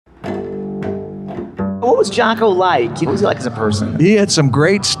was Jocko like? What was he like as a person? He had some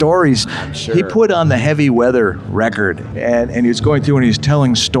great stories. Sure. He put on the Heavy Weather record, and he was going through and he was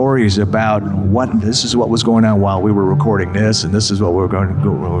telling stories about this is what was going on while we were recording this, and this is what we were going to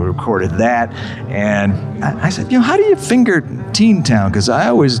go when we recorded that. And I said, how do you finger Teen Town? Because I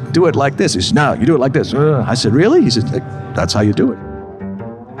always do it like this. He said, no, you do it like this. I said, really? He said, that's how you do it.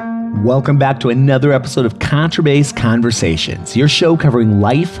 Welcome back to another episode of Contrabass Conversations, your show covering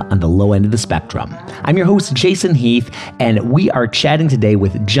life on the low end of the spectrum. I'm your host, Jason Heath, and we are chatting today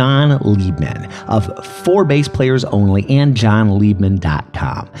with Jon Liebman of For Bass Players Only and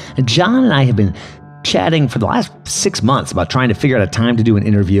JonLiebman.com. And Jon and I have been chatting for the last 6 months about trying to figure out a time to do an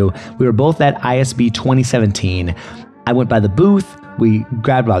interview. We were both at ISB 2017. I went by the booth. We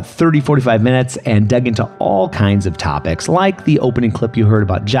grabbed about 30, 45 minutes and dug into all kinds of topics, like the opening clip you heard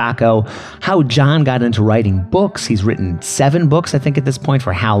about Jocko, how Jon got into writing books. He's written 7 books, I think, at this point,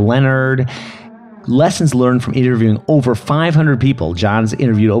 for Hal Leonard. Lessons learned from interviewing over 500 people. Jon's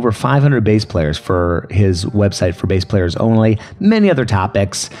interviewed over 500 bass players for his website, For Bass Players Only. Many other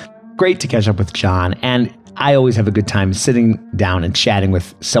topics. Great to catch up with Jon. And I always have a good time sitting down and chatting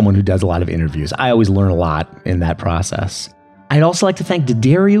with someone who does a lot of interviews. I always learn a lot in that process. I'd also like to thank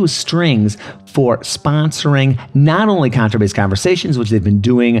D'Addario Strings for sponsoring not only Contrabass Conversations, which they've been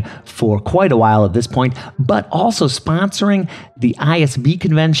doing for quite a while at this point, but also sponsoring the ISB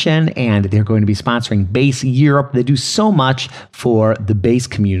convention, and they're going to be sponsoring Bass Europe. They do so much for the bass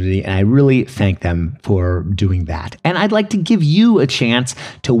community, and I really thank them for doing that. And I'd like to give you a chance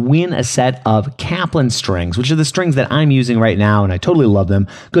to win a set of Kaplan strings, which are the strings that I'm using right now, and I totally love them.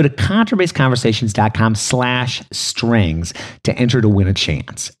 Go to contrabassconversations.com/strings to enter to win a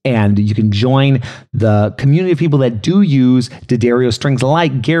chance. And you can join the community of people that do use D'Addario strings,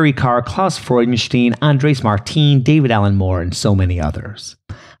 like Gary Carr, Klaus Freudenstein, Andres Martin, David Allen Moore, and so many others.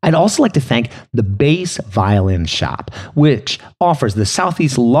 I'd also like to thank the Bass Violin Shop, which offers the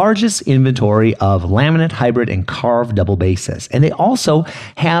Southeast's largest inventory of laminate, hybrid, and carved double basses. And they also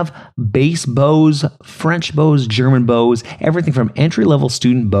have bass bows, French bows, German bows, everything from entry-level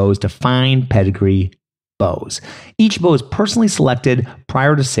student bows to fine pedigree bows. Each bow is personally selected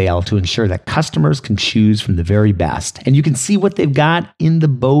prior to sale to ensure that customers can choose from the very best. And you can see what they've got in the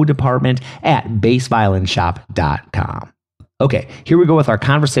bow department at bassviolinshop.com. Okay, here we go with our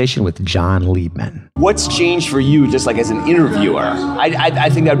conversation with Jon Liebman. What's changed for you, just like as an interviewer? I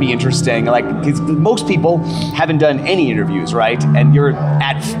think that'd be interesting. Like, because most people haven't done any interviews, right? And you're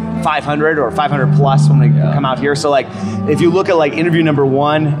at 500 or 500 plus when they come out here. So, like, if you look at like interview number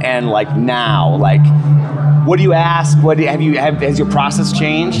 1 and like now, like, what do you ask? Has your process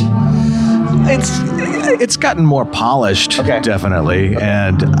changed? It's gotten more polished, definitely. Okay.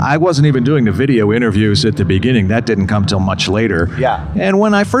 And I wasn't even doing the video interviews at the beginning. That didn't come till much later. Yeah. And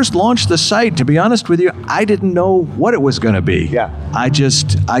when I first launched the site, to be honest with you, I didn't know what it was going to be. Yeah.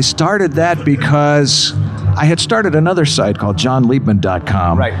 I started that because I had started another site called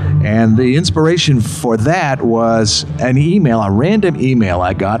JonLiebman.com. Right. And the inspiration for that was a random email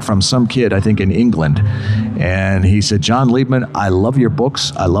I got from some kid, I think in England. And he said, Jon Liebman, I love your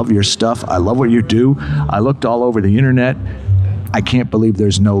books. I love your stuff. I love what you do. I looked all over the internet. I can't believe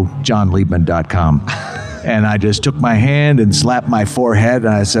there's no JonLiebman.com. And I just took my hand and slapped my forehead,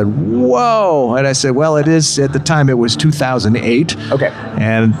 and I said, whoa. And I said, well, it is, at the time, it was 2008. Okay.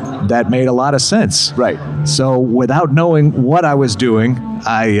 And that made a lot of sense. Right. So without knowing what I was doing,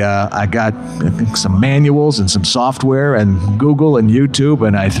 I got some manuals and some software and Google and YouTube,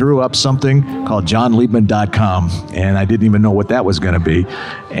 and I threw up something called JonLiebman.com, and I didn't even know what that was going to be.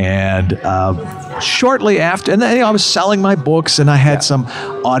 And shortly after, and then I was selling my books, and I had some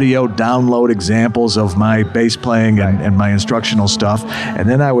audio download examples of my bass playing and my instructional stuff. And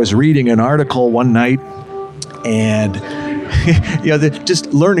then I was reading an article one night, and just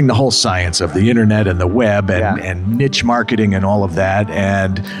learning the whole science of the internet and the web and niche marketing and all of that.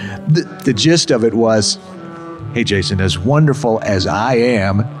 And the gist of it was, hey, Jason, as wonderful as I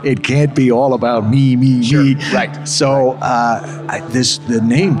am, it can't be all about me. Right. So the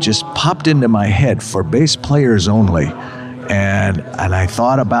name just popped into my head, For Bass Players Only. And I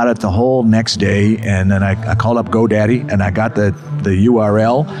thought about it the whole next day, and then I called up GoDaddy, and I got the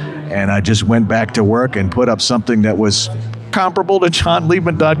URL, and I just went back to work and put up something that was comparable to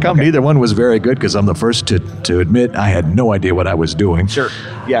JonLiebman.com. Okay. Neither one was very good, because I'm the first to admit I had no idea what I was doing. Sure.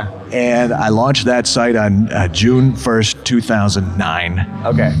 Yeah. And I launched that site on June 1st, 2009.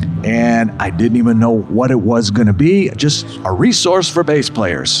 Okay. And I didn't even know what it was going to be, just a resource for bass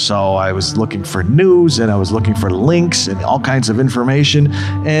players. So I was looking for news and I was looking for links and all kinds of information.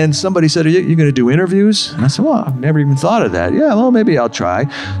 And somebody said, are you going to do interviews? And I said, well, I've never even thought of that. Yeah, well, maybe I'll try.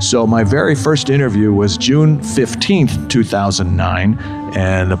 So my very first interview was June 15th, 2009.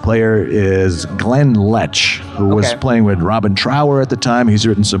 And the player is Glenn Lech, who was playing with Robin Trower at the time. He's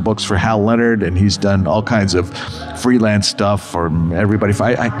written some books for Hal Leonard, and he's done all kinds of freelance stuff for everybody.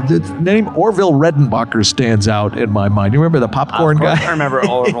 The name Orville Redenbacher stands out in my mind. You remember the popcorn guy? I remember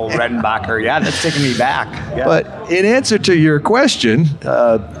Orville Redenbacher. Yeah, that's taking me back. Yeah. But in answer to your question,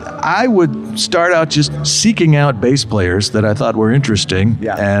 I would start out just seeking out bass players that I thought were interesting.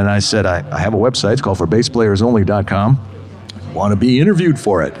 Yeah. And I said, I have a website. It's called forbassplayersonly.com. Want to be interviewed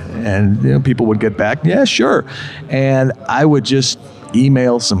for it? And people would get back, yeah, sure. And I would just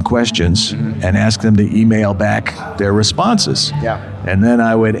email some questions and ask them to email back their responses. Yeah. And then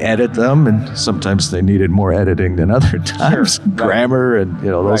I would edit them, and sometimes they needed more editing than other times, grammar and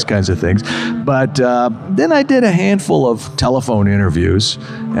those kinds of things. But then I did a handful of telephone interviews,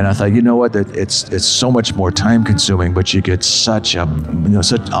 and I thought, you know what, it's so much more time consuming, but you get such a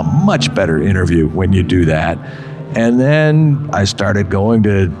much better interview when you do that. And then I started going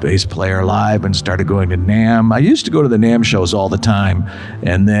to Bass Player Live and started going to NAMM. I used to go to the NAMM shows all the time.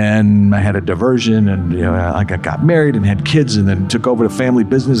 And then I had a diversion and I got married and had kids and then took over the family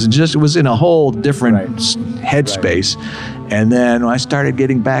business and just was in a whole different headspace. And then I started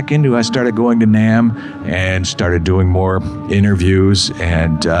getting back into it. I started going to NAMM and started doing more interviews.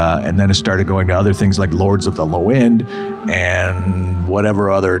 And then I started going to other things like Lords of the Low End and whatever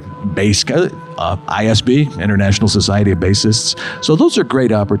other bass, ISB, International Society of Bassists. So those are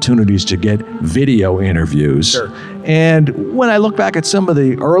great opportunities to get video interviews. Sure. And when I look back at some of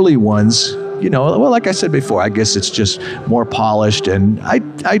the early ones, well, like I said before, I guess it's just more polished. And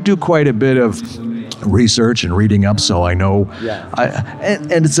I do quite a bit of research and reading up, so I know. Yeah.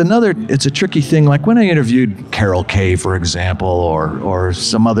 And it's a tricky thing. Like when I interviewed Carol Kaye, for example, or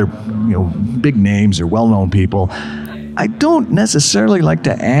some other big names or well-known people, I don't necessarily like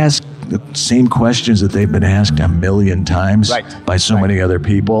to ask the same questions that they've been asked a million times by so many other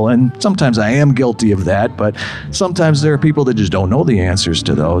people. And sometimes I am guilty of that, but sometimes there are people that just don't know the answers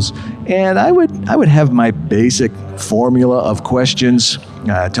to those. And I would have my basic formula of questions.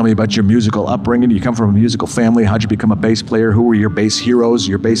 Tell me about your musical upbringing. Do you come from a musical family? How'd you become a bass player? Who were your bass heroes,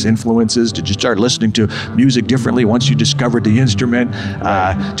 your bass influences? Did you start listening to music differently once you discovered the instrument?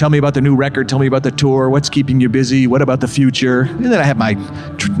 Tell me about the new record. Tell me about the tour. What's keeping you busy? What about the future? And then I have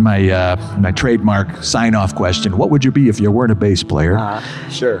my trademark sign-off question. What would you be if you weren't a bass player?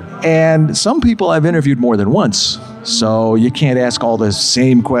 Sure. And some people I've interviewed more than once, so you can't ask all the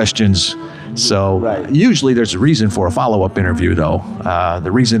same questions. So usually there's a reason for a follow-up interview, though.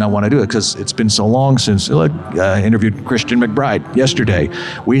 The reason I want to do it, because it's been so long since I interviewed Christian McBride yesterday.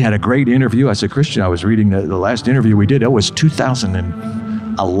 We had a great interview. I said, Christian, I was reading the last interview we did. It was 2011.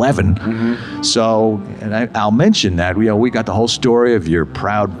 So, and I'll mention that we got the whole story of your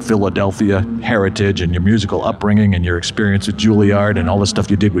proud Philadelphia heritage and your musical upbringing and your experience with Juilliard and all the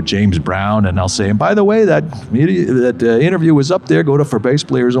stuff you did with James Brown. And I'll say, and by the way, that interview was up there. Go to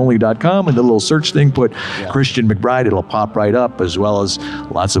forbassplayersonly.com and the little search thing, put Christian McBride. It'll pop right up, as well as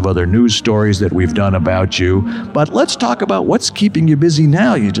lots of other news stories that we've done about you. But let's talk about what's keeping you busy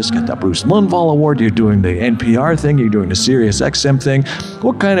now. You just got the Bruce Lundvall Award. You're doing the NPR thing. You're doing the Sirius XM thing.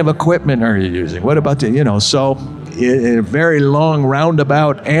 What kind of equipment are you using? What about so in a very long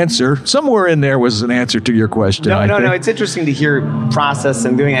roundabout answer, somewhere in there was an answer to your question. No, it's interesting to hear process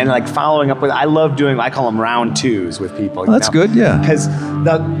and doing it and like following up with. I love doing. I call them round twos with people. That's good, yeah. Because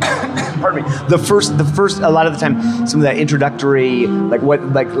the first a lot of the time, some of that introductory, like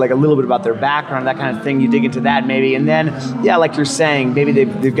a little bit about their background, that kind of thing. You dig into that maybe, and then like you're saying, maybe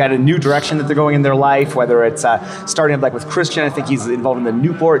they've got a new direction that they're going in their life. Whether it's starting up like with Christian, I think he's involved in the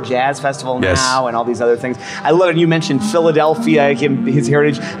Newport Jazz Festival now, and all these other things. I love it. You mentioned Philadelphia, his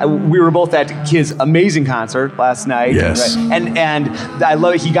heritage. We were both at his amazing concert last night. Yes. And I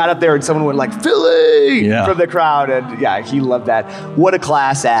love it. He got up there and someone went like, Philly! From the crowd. And he loved that. What a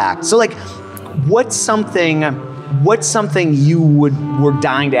class act. So like, what's something you were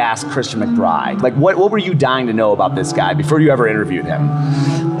dying to ask Christian McBride? Like, what were you dying to know about this guy before you ever interviewed him?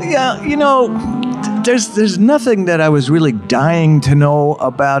 Yeah, there's nothing that I was really dying to know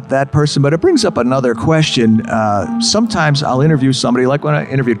about that person, but it brings up another question. Sometimes I'll interview somebody, like when I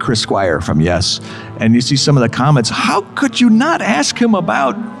interviewed Chris Squire from Yes, and you see some of the comments, how could you not ask him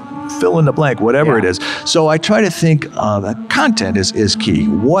about fill in the blank, whatever it is. So I try to think content is key.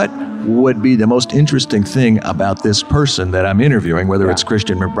 What would be the most interesting thing about this person that I'm interviewing, whether it's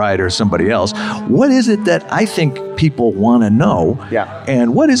Christian McBride or somebody else. What is it that I think people want to know? Yeah.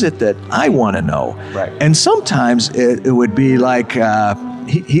 And what is it that I want to know? Right. And sometimes it would be like,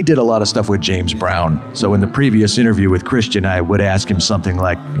 he did a lot of stuff with James Brown. So in the previous interview with Christian, I would ask him something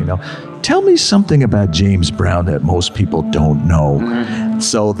like, tell me something about James Brown that most people don't know. Mm-hmm.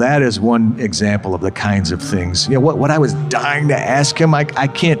 So that is one example of the kinds of things. What I was dying to ask him, I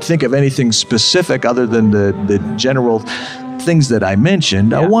can't think of anything specific other than the general things that I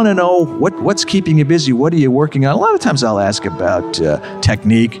mentioned. I want to know what's keeping you busy. What are you working on? A lot of times I'll ask about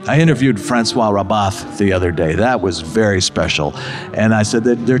technique. I interviewed Francois Rabath the other day. That was very special. And I said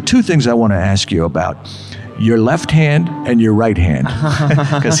that there are two things I want to ask you about. Your left hand and your right hand,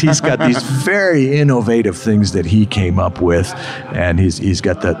 because he's got these very innovative things that he came up with, and he's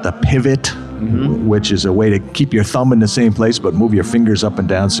got the pivot, which is a way to keep your thumb in the same place but move your fingers up and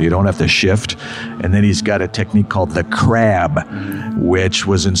down so you don't have to shift. And then he's got a technique called the crab, which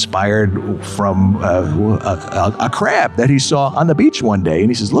was inspired from a crab that he saw on the beach one day. And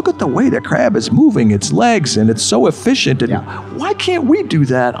he says, look at the way the crab is moving its legs, and it's so efficient. And why can't we do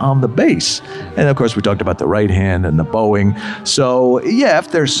that on the bass? And of course, we talked about the right hand and the bowing. So if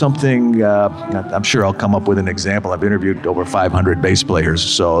there's something, I'm sure I'll come up with an example. I've interviewed over 500 bass players,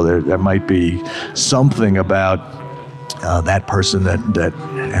 so there might be something about that person that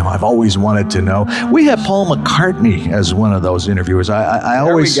I've always wanted to know. We had Paul McCartney as one of those interviewers. I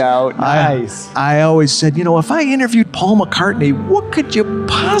always, there we go. Nice. I always said, if I interviewed Paul McCartney, what could you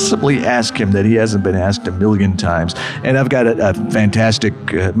possibly ask him that he hasn't been asked a million times? And I've got a fantastic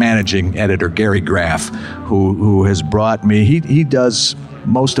managing editor, Gary Graff, who has brought me. He does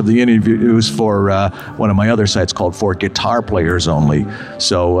most of the interviews for one of my other sites called For Guitar Players Only.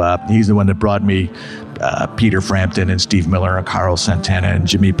 So he's the one that brought me Peter Frampton and Steve Miller and Carl Santana and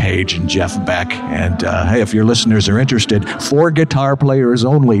Jimmy Page and Jeff Beck. And hey, if your listeners are interested,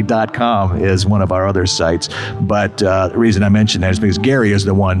 forguitarplayersonly.com is one of our other sites. But the reason I mention that is because Gary is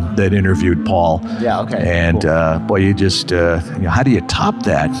the one that interviewed Paul. Yeah, okay. And boy, you just, how do you top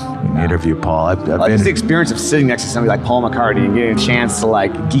that when you interview Paul? I've been... Just the experience of sitting next to somebody like Paul McCartney and getting a chance to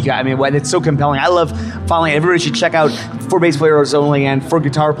geek out. I mean, it's so compelling. I love following. Everybody should check out For Bass Players Only and For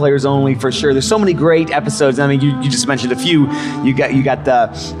Guitar Players Only for sure. There's so many great episodes. I mean, you just mentioned a few. You got the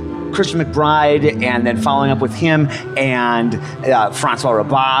Christian McBride, and then following up with him and Francois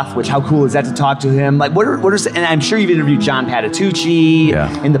Rabath, which how cool is that to talk to him? What are and I'm sure you've interviewed John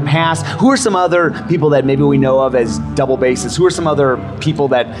Patitucci in the past. Who are some other people that maybe we know of as double bassists? Who are some other people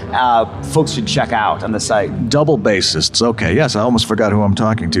that folks should check out on the site? Double bassists. Okay, yes, I almost forgot who I'm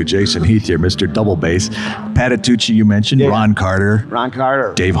talking to. Jason Heath here, Mr. Double Bass. Patitucci, you mentioned. Yeah. Ron Carter.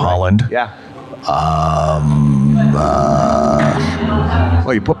 Dave Holland. Yeah.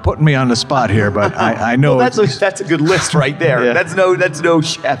 Well, you're putting me on the spot here, but I know well, that's a good list right there. Yeah. That's no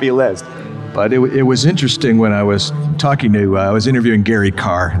shabby list. But it was interesting when I was I was interviewing Gary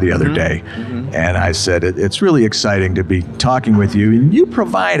Carr the other day, and I said, it's really exciting to be talking with you, and you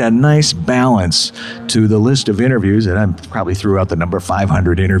provide a nice balance to the list of interviews, and I probably threw out the number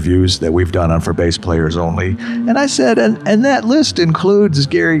 500 interviews that we've done on For Bass Players Only, and I said, and that list includes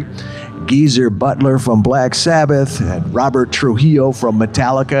Gary Geezer Butler from Black Sabbath and Robert Trujillo from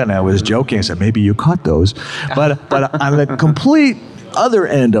Metallica, and I was joking. I said, maybe you caught those. But on the complete other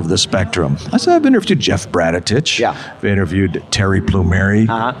end of the spectrum, I said, I've interviewed Jeff Braditich. Yeah. I've interviewed Terry Plumeri.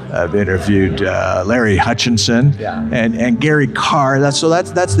 I've interviewed Larry Hutchinson and Gary Carr. That's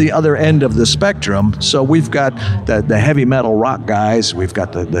the other end of the spectrum. So we've got the heavy metal rock guys. We've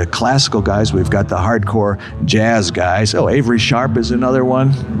got the classical guys. We've got the hardcore jazz guys. Oh, Avery Sharp is another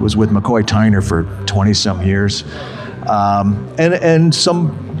one. Was with McCoy Tyner for 20-some years. And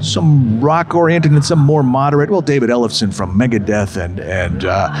some rock-oriented and some more moderate. Well, David Ellefson from Megadeth and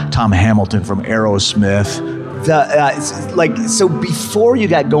Tom Hamilton from Aerosmith. So before you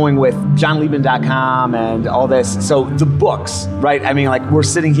got going with JonLiebman.com and all this, so the books, right? I mean, we're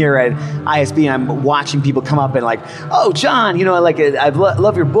sitting here at ISB and I'm watching people come up and oh, Jon, I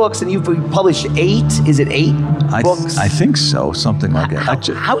love your books, and you've published 8. Is it 8 books? I think so, something like that.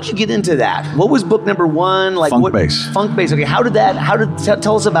 How'd you get into that? What was book number 1? Funk Bass. Funk Bass. Okay,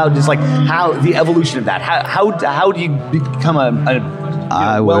 tell us about just how the evolution of that. How do you become a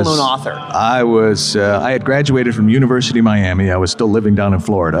well-known author? I had graduated from University of Miami. I was still living down in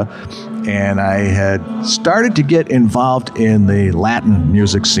Florida, and I had started to get involved in the Latin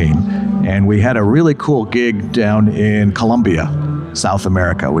music scene, and we had a really cool gig down in Colombia. South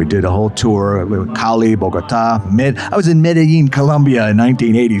America. We did a whole tour with Cali, Bogota. I was in Medellin, Colombia in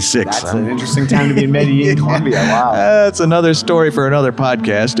 1986. That's an interesting time to be in Medellin, Colombia. Wow. That's another story for another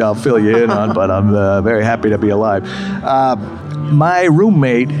podcast I'll fill you in on, but I'm very happy to be alive. My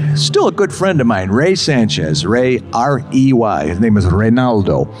roommate, still a good friend of mine, Ray Sanchez, Ray, R-E-Y. His name is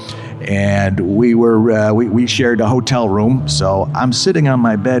Reynaldo. And we shared a hotel room, so I'm sitting on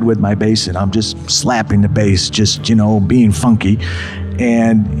my bed with my bass and I'm just slapping the bass, just, being funky.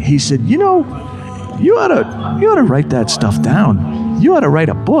 And he said, you ought to write that stuff down. You ought to write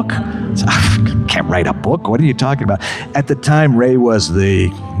a book. So, I can't write a book. What are you talking about? At the time, Ray was the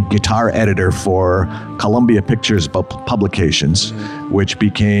guitar editor for Columbia Pictures Publications, which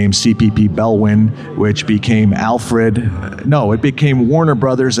became CPP Bellwin, which became it became Warner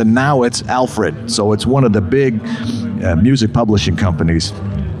Brothers, and now it's Alfred. So it's one of the big music publishing companies.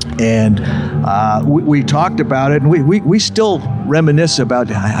 And we talked about it, and we still reminisce about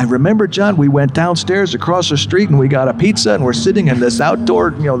it. I remember, John, we went downstairs across the street and we got a pizza, and we're sitting in this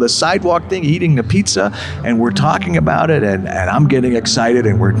outdoor, the sidewalk thing, eating the pizza, and we're talking about it, and I'm getting excited,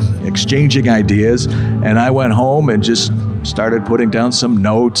 and we're exchanging ideas. And I went home and just started putting down some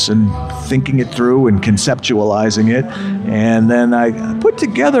notes and thinking it through and conceptualizing it. And then I put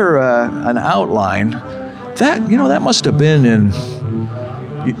together an outline. That must have been in...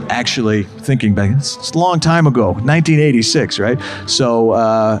 Actually, thinking back, it's a long time ago, 1986, right? So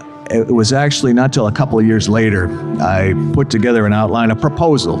it was actually not till a couple of years later, I put together an outline, a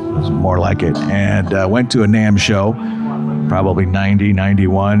proposal, more like it, and went to a NAMM show, probably 90,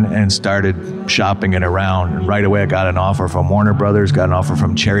 91, and started shopping it around. And right away, I got an offer from Warner Brothers, got an offer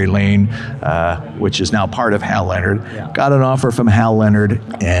from Cherry Lane, which is now part of Hal Leonard. Yeah. Got an offer from Hal Leonard,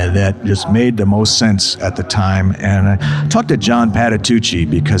 and that just made the most sense at the time. And I talked to John Patitucci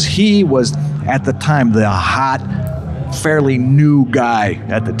because he was, at the time, the hot, fairly new guy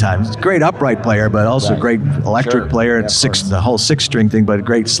at the time. He's a great upright player, but also great electric player, and the whole six-string thing, but a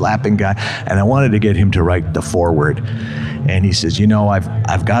great slapping guy. And I wanted to get him to write the foreword. And he says,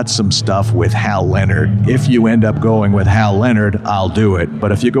 I've got some stuff with Hal Leonard. If you end up going with Hal Leonard, I'll do it.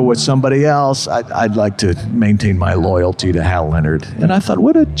 But if you go with somebody else, I'd like to maintain my loyalty to Hal Leonard. And I thought,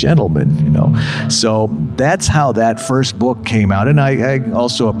 what a gentleman, So that's how that first book came out. And I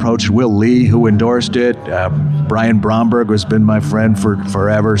also approached Will Lee, who endorsed it. Brian Bromberg has been my friend for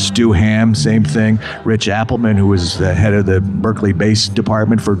forever. Stu Hamm, same thing. Rich Appleman, who was the head of the Berklee bass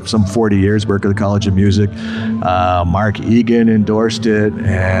department for some 40 years, Berklee College of Music. Mark Egan endorsed it,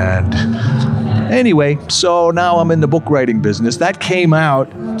 and anyway, so now I'm in the book writing business. That came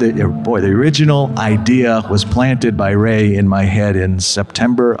out, the original idea was planted by Ray in my head in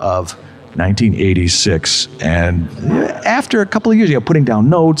September of 1986, and after a couple of years, putting down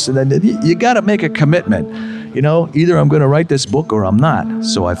notes, and then you got to make a commitment. Either I'm going to write this book or I'm not.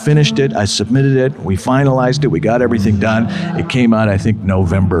 So I finished it, I submitted it, we finalized it, we got everything done. It came out, I think,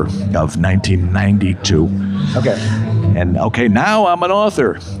 November of 1992. Okay. And now I'm an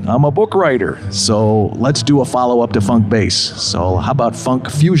author. I'm a book writer. So let's do a follow-up to funk bass. So how about funk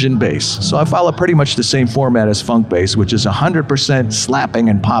fusion bass? So I follow pretty much the same format as funk bass, which is 100% slapping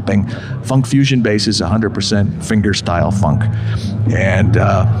and popping. Funk fusion bass is 100% finger-style funk. And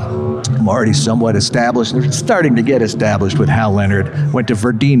I'm already somewhat established. They're starting to get established with Hal Leonard. Went to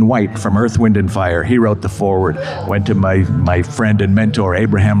Verdine White from Earth, Wind & Fire. He wrote the foreword. Went to my friend and mentor,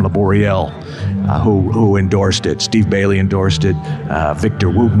 Abraham Laboriel, who endorsed it. Steve Bailey endorsed it. Victor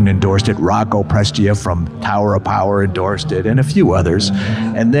Wooten endorsed it. Rocco Prestia from Tower of Power endorsed it, and a few others.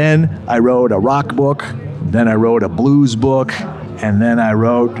 And then I wrote a rock book. Then I wrote a blues book. And then I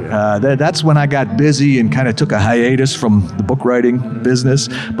wrote, that's when I got busy and kind of took a hiatus from the book writing business.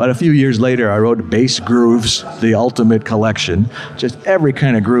 But a few years later, I wrote Bass Grooves, the ultimate collection. Just every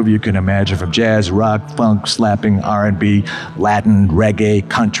kind of groove you can imagine, from jazz, rock, funk, slapping, R&B, Latin, reggae,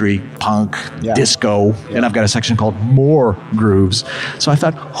 country, punk, disco. Yeah. And I've got a section called More Grooves. So I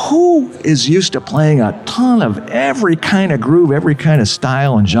thought, who is used to playing a ton of every kind of groove, every kind of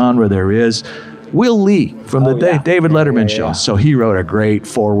style and genre there is? Will Lee from the David Letterman show. So he wrote a great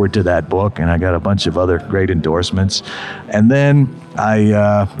foreword to that book, and I got a bunch of other great endorsements. And then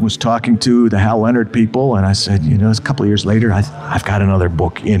I was talking to the Hal Leonard people, and I said, a couple of years later, I've got another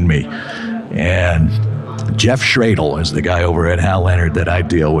book in me. And Jeff Schradel is the guy over at Hal Leonard that I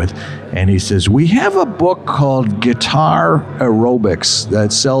deal with. And he says, we have a book called Guitar Aerobics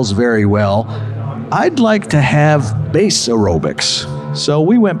that sells very well. I'd like to have bass aerobics. So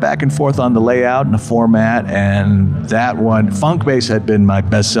we went back and forth on the layout and the format, and that one, Funk Bass, had been my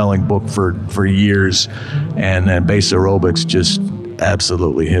best-selling book for years, and then Bass Aerobics just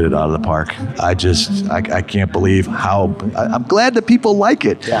absolutely hit it out of the park. I can't believe how, I'm glad that people like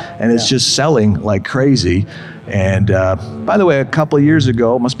it. Yeah. And it's just selling like crazy. And by the way, a couple of years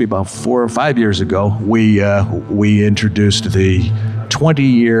ago, must be about 4 or 5 years ago, we introduced the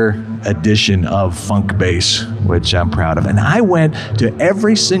 20-year edition of Funk Bass, which I'm proud of. And I went to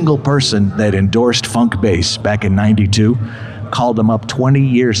every single person that endorsed Funk Bass back in '92, called them up 20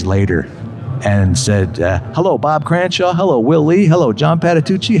 years later and said, hello, Bob Cranshaw, hello, Will Lee, hello, John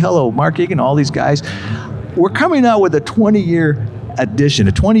Patitucci, hello, Mark Egan, all these guys. We're coming out with a 20-year edition,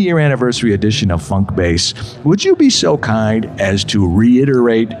 a 20-year anniversary edition of Funk Bass. Would you be so kind as to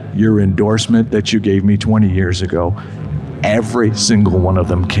reiterate your endorsement that you gave me 20 years ago? Every single one of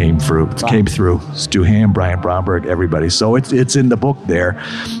them came through. Stu Ham, Brian Bromberg, everybody. So it's in the book there.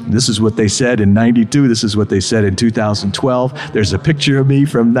 This is what they said in '92. This is what they said in 2012. There's a picture of me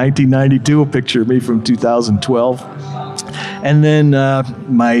from 1992, a picture of me from 2012. And then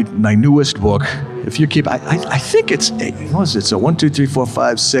my newest book, if you keep, I think it's 8, what is it? So 1, 2, 3, 4,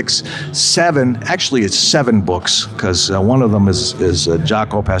 5, 6, 7. Actually, it's 7 books because one of them is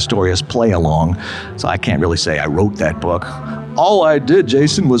Jaco Pastorius Play Along. So I can't really say I wrote that book. All I did,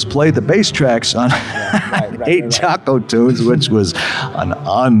 Jason, was play the bass tracks on 8 Jaco tunes, which was an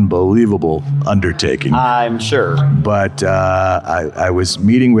unbelievable undertaking. I'm sure. But I was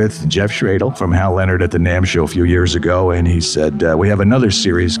meeting with Jeff Schradel from Hal Leonard at the NAMM show a few years ago, and he said, we have another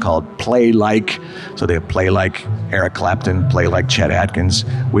series called Play Like. So they play like Eric Clapton, play like Chet Atkins.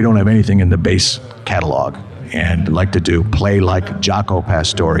 We don't have anything in the bass catalog. And I'd like to do Play Like Jaco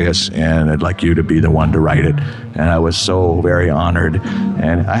Pastorius, and I'd like you to be the one to write it. And I was so very honored.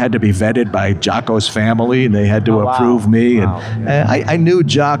 And I had to be vetted by Jaco's family, and they had to approve me. Wow. And I knew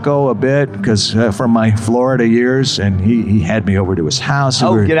Jaco a bit because from my Florida years, and he had me over to his house.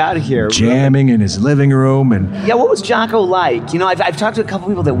 Oh, get out of here. Jamming in his living room. And yeah, what was Jaco like? You know, I've talked to a couple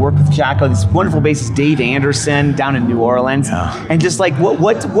people that work with Jaco. This wonderful bassist, Dave Anderson, down in New Orleans. Yeah. And just like, what,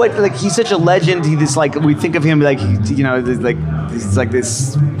 like, he's such a legend. He just, like, we think of him like, you know, he's like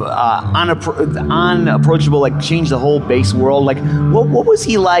this unapproachable, like, changed the whole bass world. Like, what was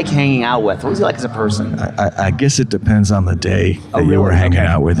he like hanging out with? What was he like as a person? I guess it depends on the day that you were hanging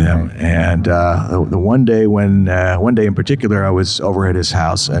out with him. And the one day in particular, I was over at his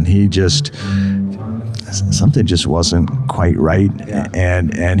house, and he just, something just wasn't quite right. Yeah.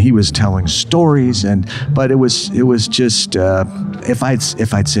 And he was telling stories, but it was just if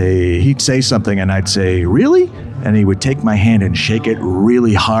I'd say, he'd say something and I'd say, really? And he would take my hand and shake it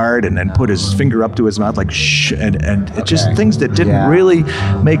really hard and then put his finger up to his mouth like shh, and it just things that didn't really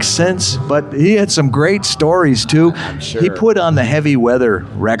make sense. But he had some great stories too. Sure. He put on the Heavy Weather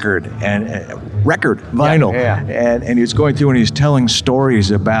record and vinyl, and he was going through and he was telling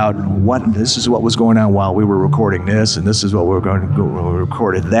stories about this is what was going on while we were recording this, and this is what we were going to go, we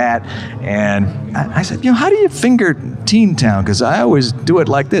recorded that. And I said, how do you finger Teen Town? Because I always do it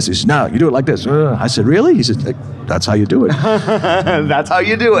like this. He said, no, you do it like this. I said, really? He said, that's how you do it. That's how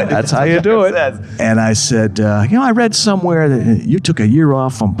you do it. That's how you do it. And I said, I read somewhere that you took a year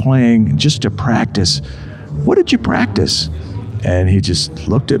off from playing just to practice. What did you practice? And he just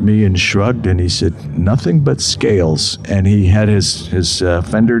looked at me and shrugged, and he said, nothing but scales. And he had his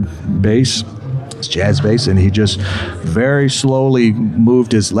Fender bass, his jazz bass, and he just very slowly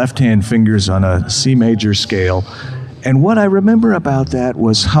moved his left-hand fingers on a C major scale. And what I remember about that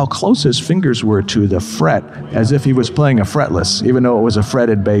was how close his fingers were to the fret, as if he was playing a fretless, even though it was a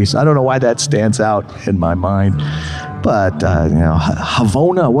fretted bass. I don't know why that stands out in my mind. But,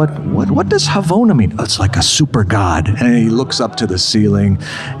 Havona, what does Havona mean? Oh, it's like a super god. And he looks up to the ceiling,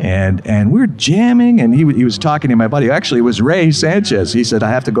 and we're jamming, and he was talking to my buddy. Actually, it was Ray Sanchez. He said, I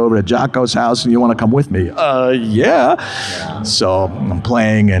have to go over to Jaco's house, and you want to come with me? Yeah. So I'm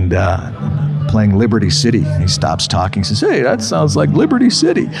playing, and playing Liberty City. He stops talking, says, hey, that sounds like Liberty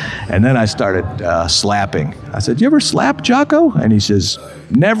City. And then I started slapping. I said, you ever slap Jaco? And he says,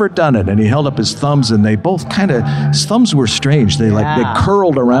 never done it. And he held up his thumbs, and they both his thumbs were strange. They they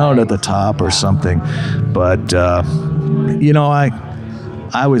curled around at the top or something. But,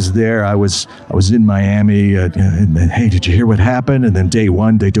 I was there. I was in Miami. And then, hey, did you hear what happened? And then day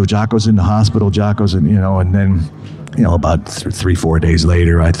 1, Jaco's in the hospital. Jaco's in, and then, about 3-4 days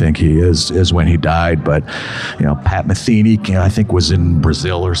later, I think he is when he died. But, Pat Metheny, I think, was in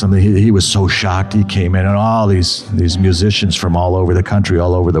Brazil or something. He was so shocked. He came in, and all these musicians from all over the country,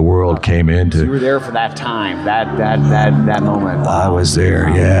 all over the world came in. So you were there for that time, that moment. I was there,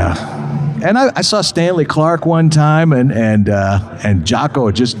 yeah. And I saw Stanley Clarke one time, and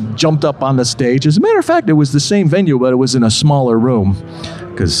Jaco just jumped up on the stage. As a matter of fact, it was the same venue, but it was in a smaller room,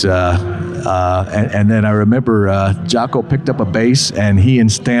 because and then I remember Jocko picked up a bass, and he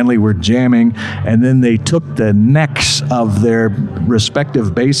and Stanley were jamming, and then they took the necks of their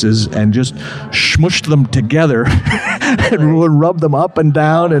respective basses and just smushed them together and rubbed them up and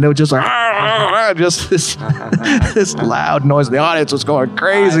down, and it was just like just this loud noise. The audience was going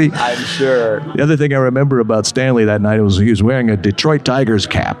crazy. I'm sure. The other thing I remember about Stanley that night was he was wearing a Detroit Tigers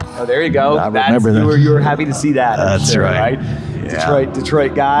cap. Oh, there you go. I remember that. You were happy to see that. That's sure, right. Yeah.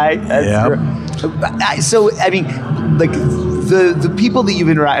 Detroit guy. So, I mean, like the people that you've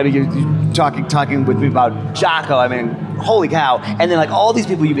interacted, you're talking with me about Jocko. I mean, holy cow! And then like all these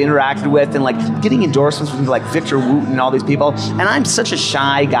people you've interacted with, and like getting endorsements from like Victor Wooten and all these people. And I'm such a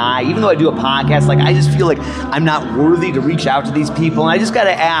shy guy, even though I do a podcast. Like I just feel like I'm not worthy to reach out to these people. And I just got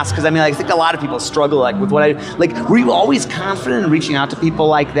to ask, because I mean, I think a lot of people struggle like with what I like. Were you always confident in reaching out to people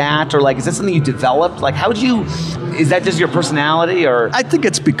like that, or like is that something you developed? Like how would you? Is that just your personality, or? I think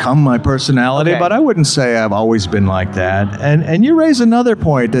it's become my personality, Okay. but I wouldn't say I've always been like that. And you raise another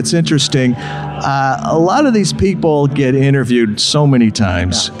point that's interesting. A lot of these people get interviewed so many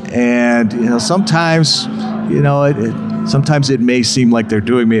times, and sometimes, sometimes it may seem like they're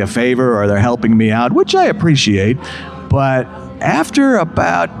doing me a favor or they're helping me out, which I appreciate. But after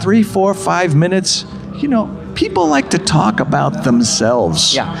about 3, 4, 5 minutes, people like to talk about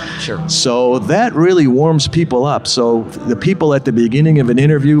themselves. Yeah, sure. So that really warms people up. So the people at the beginning of an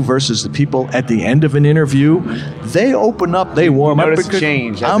interview versus the people at the end of an interview, they open up, they warm up. Notice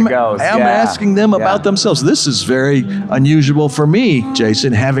change as I'm it goes. I'm asking them about themselves. This is very unusual for me,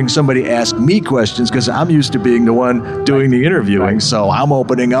 Jason, having somebody ask me questions, because I'm used to being the one doing the interviewing. Right. So I'm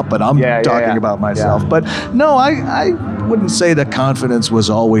opening up and I'm talking about myself. Yeah. But no, I wouldn't say the confidence was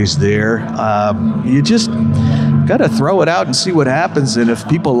always there. You just got to throw it out and see what happens. And if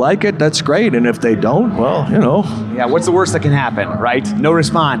people like it, that's great. And if they don't, well, Yeah, what's the worst that can happen, right? No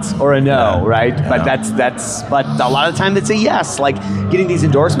response or a no, right? But but a lot of the time it's a yes. Like getting these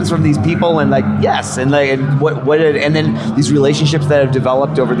endorsements from these people, and like yes, and and then these relationships that have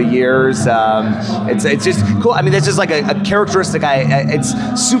developed over the years. It's just cool. I mean, that's just like a characteristic. It's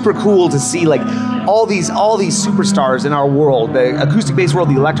super cool to see like all these superstars in our world, the acoustic bass world,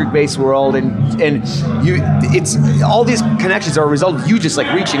 the electric bass world, and it's all these connections are a result of you just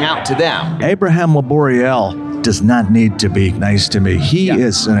like reaching out to them. Abraham Laboriel does not need to be nice to me. He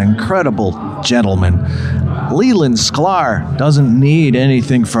is an incredible gentleman. Leland Sklar doesn't need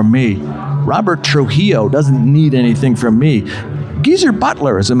anything from me. Robert Trujillo doesn't need anything from me. Geezer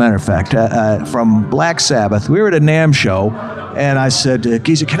Butler, as a matter of fact, from Black Sabbath. We were at a NAMM show, and I said,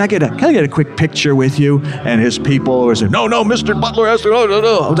 Geezer, can I get a quick picture with you? And his people were saying, no, Mr. Butler has to,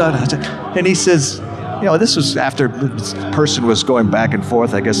 no. And he says, this was after this person was going back and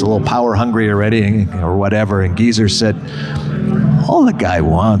forth, I guess a little power hungry already or whatever. And Geezer said, all the guy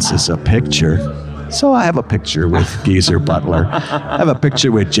wants is a picture. So I have a picture with Geezer Butler. I have a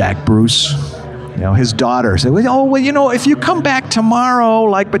picture with Jack Bruce. His daughter said, if you come back tomorrow,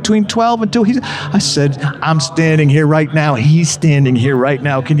 like between 12 and 2, I said, I'm standing here right now. He's standing here right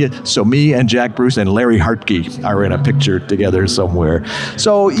now. So me and Jack Bruce and Larry Hartke are in a picture together somewhere.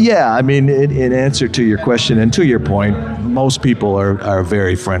 So yeah, I mean, in answer to your question and to your point, most people are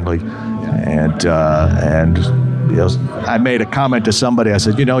very friendly. And I made a comment to somebody. I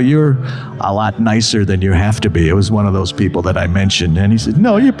said, you're a lot nicer than you have to be. It was one of those people that I mentioned. And he said,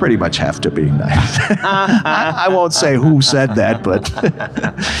 no, you pretty much have to be nice. I won't say who said that, but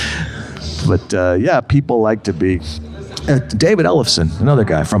people like to be. David Ellefson, another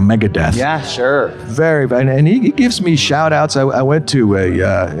guy from Megadeth. Yeah, sure. And he gives me shout outs. I went to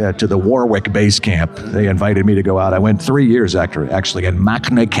the Warwick base camp. They invited me to go out. I went 3 years actually in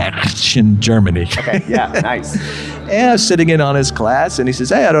Magdeburg in Germany. Okay, yeah, nice. And I was sitting in on his class, and he says,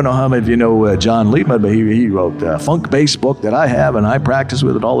 hey, I don't know how many of you know Jon Liebman, but he wrote a funk bass book that I have, and I practice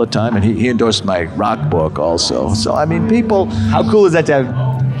with it all the time, and he endorsed my rock book also. So, I mean, people... How cool is that to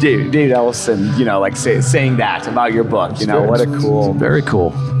have David Ellefson, saying that about your book? What a cool... Very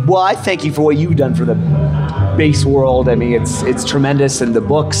cool. Well, I thank you for what you've done for the bass world. I mean, it's tremendous, and the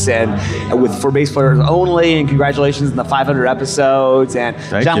books and for bass players only. And congratulations on the 500 episodes. And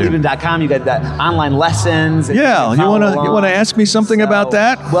JonLiebman.com, you got the online lessons. And you want to ask me something about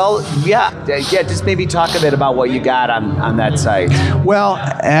that? Well, yeah. Just maybe talk a bit about what you got on that site. Well,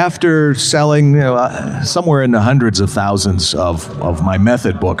 after selling somewhere in the hundreds of thousands of my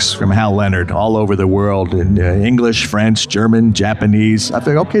method books from Hal Leonard all over the world in English, French, German, Japanese, I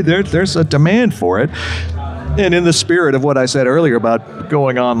think, okay, there's a demand for it. And in the spirit of what I said earlier about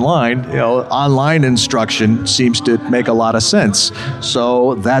going online, online instruction seems to make a lot of sense.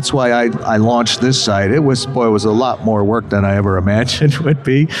 So that's why I launched this site. It was a lot more work than I ever imagined it would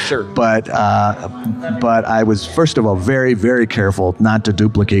be. Sure. But I was, first of all, very, very careful not to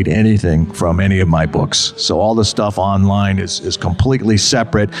duplicate anything from any of my books. So all the stuff online is completely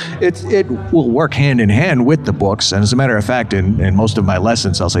separate. It will work hand in hand with the books. And as a matter of fact, in most of my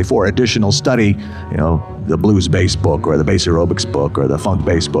lessons, I'll say for additional study, the blues bass book or the bass aerobics book or the funk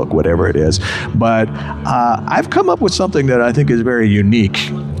bass book, whatever it is. But I've come up with something that I think is very unique.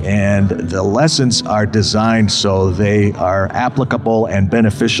 And the lessons are designed so they are applicable and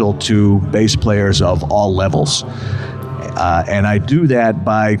beneficial to bass players of all levels. And I do that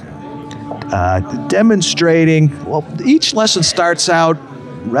by demonstrating, each lesson starts out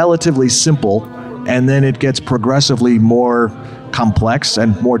relatively simple, and then it gets progressively more complex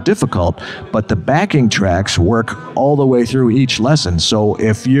and more difficult, but the backing tracks work all the way through each lesson. So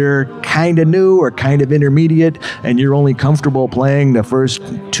if you're kind of new or kind of intermediate and you're only comfortable playing the first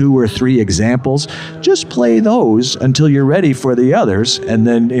 2 or 3 examples, just play those until you're ready for the others, and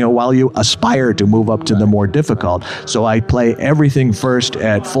then while you aspire to move up to the more difficult. So I play everything first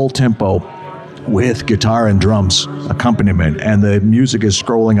at full tempo with guitar and drums accompaniment, and the music is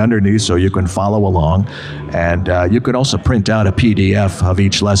scrolling underneath so you can follow along. And you could also print out a PDF of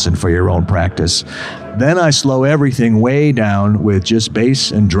each lesson for your own practice. Then I slow everything way down with just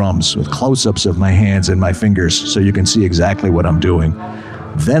bass and drums, with close-ups of my hands and my fingers so you can see exactly what I'm doing.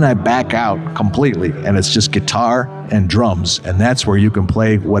 Then I back out completely, and it's just guitar and drums, and that's where you can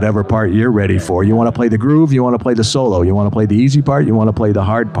play whatever part you're ready for. You want to play the groove, you want to play the solo, you want to play the easy part, you want to play the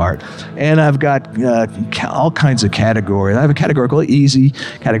hard part. And I've got all kinds of categories. I have a category called easy,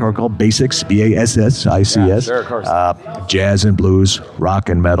 category called basics, BASSICS, yeah, sure, of course. Jazz and blues, rock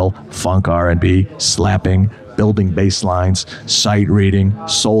and metal, funk, R&B, slapping, building bass lines, sight reading,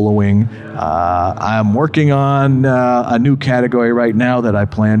 soloing. I'm working on a new category right now that I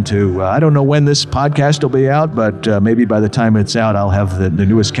plan to, I don't know when this podcast will be out, but maybe by the time it's out, I'll have the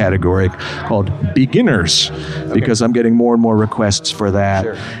newest category called beginners, because I'm getting more and more requests for that.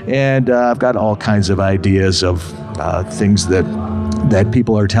 Sure. And I've got all kinds of ideas of things that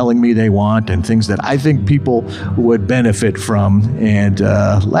people are telling me they want, and things that I think people would benefit from. And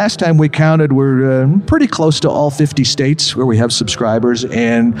last time we counted, we're pretty close to all 50 states where we have subscribers,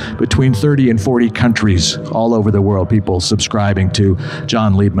 and between 30 and 40 countries all over the world, people subscribing to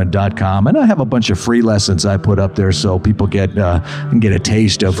JonLiebman.com. And I have a bunch of free lessons I put up there so people get a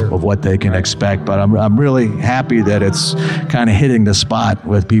taste of what they can expect. But I'm really happy that it's kind of hitting the spot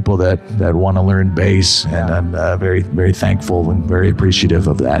with people that want to learn bass, and I'm very, very thankful and very appreciative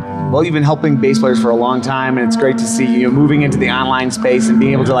of that. Well, you've been helping bass players for a long time, and it's great to see you moving into the online space and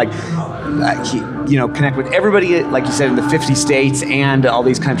being able to connect with everybody, like you said, in the 50 states and all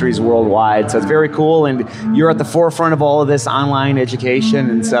these countries worldwide. So it's very cool, and you're at the forefront of all of this online education.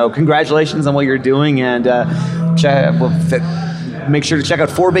 And so congratulations on what you're doing, and make sure to check out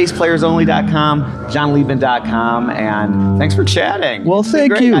forbassplayersonly.com, JonLiebman.com, and thanks for chatting. Well,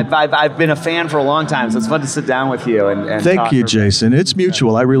 thank you. I've been a fan for a long time, so it's fun to sit down with you and thank you, Jason. It's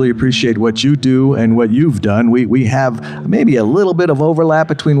mutual. I really appreciate what you do and what you've done. We have maybe a little bit of overlap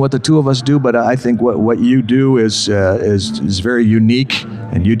between what the two of us do, but I think what you do is very unique,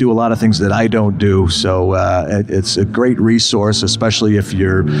 and you do a lot of things that I don't do. So it's a great resource, especially if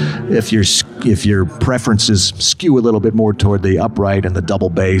your preferences skew a little bit more toward the upright and the double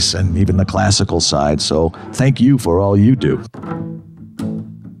bass and even the classical side. So thank you for all you do.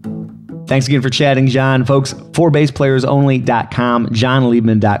 Thanks again for chatting, Jon. Folks, forbassplayersonly.com,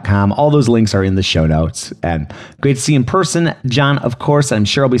 JonLiebman.com. All those links are in the show notes. And great to see you in person. Jon, of course, I'm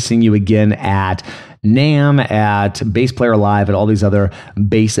sure I'll be seeing you again at NAMM, at Bass Player Live, at all these other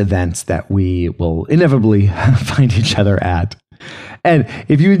bass events that we will inevitably find each other at. And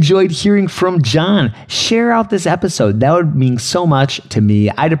if you enjoyed hearing from Jon, share out this episode. That would mean so much to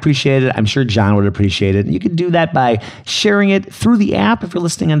me. I'd appreciate it. I'm sure Jon would appreciate it. You can do that by sharing it through the app. If you're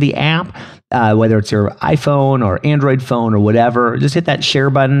listening on the app, whether it's your iPhone or Android phone or whatever, just hit that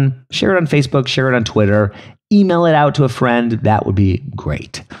share button, share it on Facebook, share it on Twitter, email it out to a friend. That would be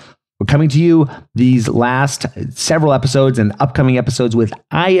great. We're coming to you these last several episodes and upcoming episodes with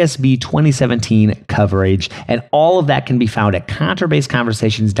ISB 2017 coverage. And all of that can be found at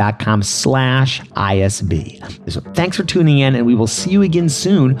contrabassconversations.com/ISB. So thanks for tuning in, and we will see you again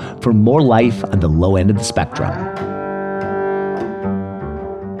soon for more life on the low end of the spectrum.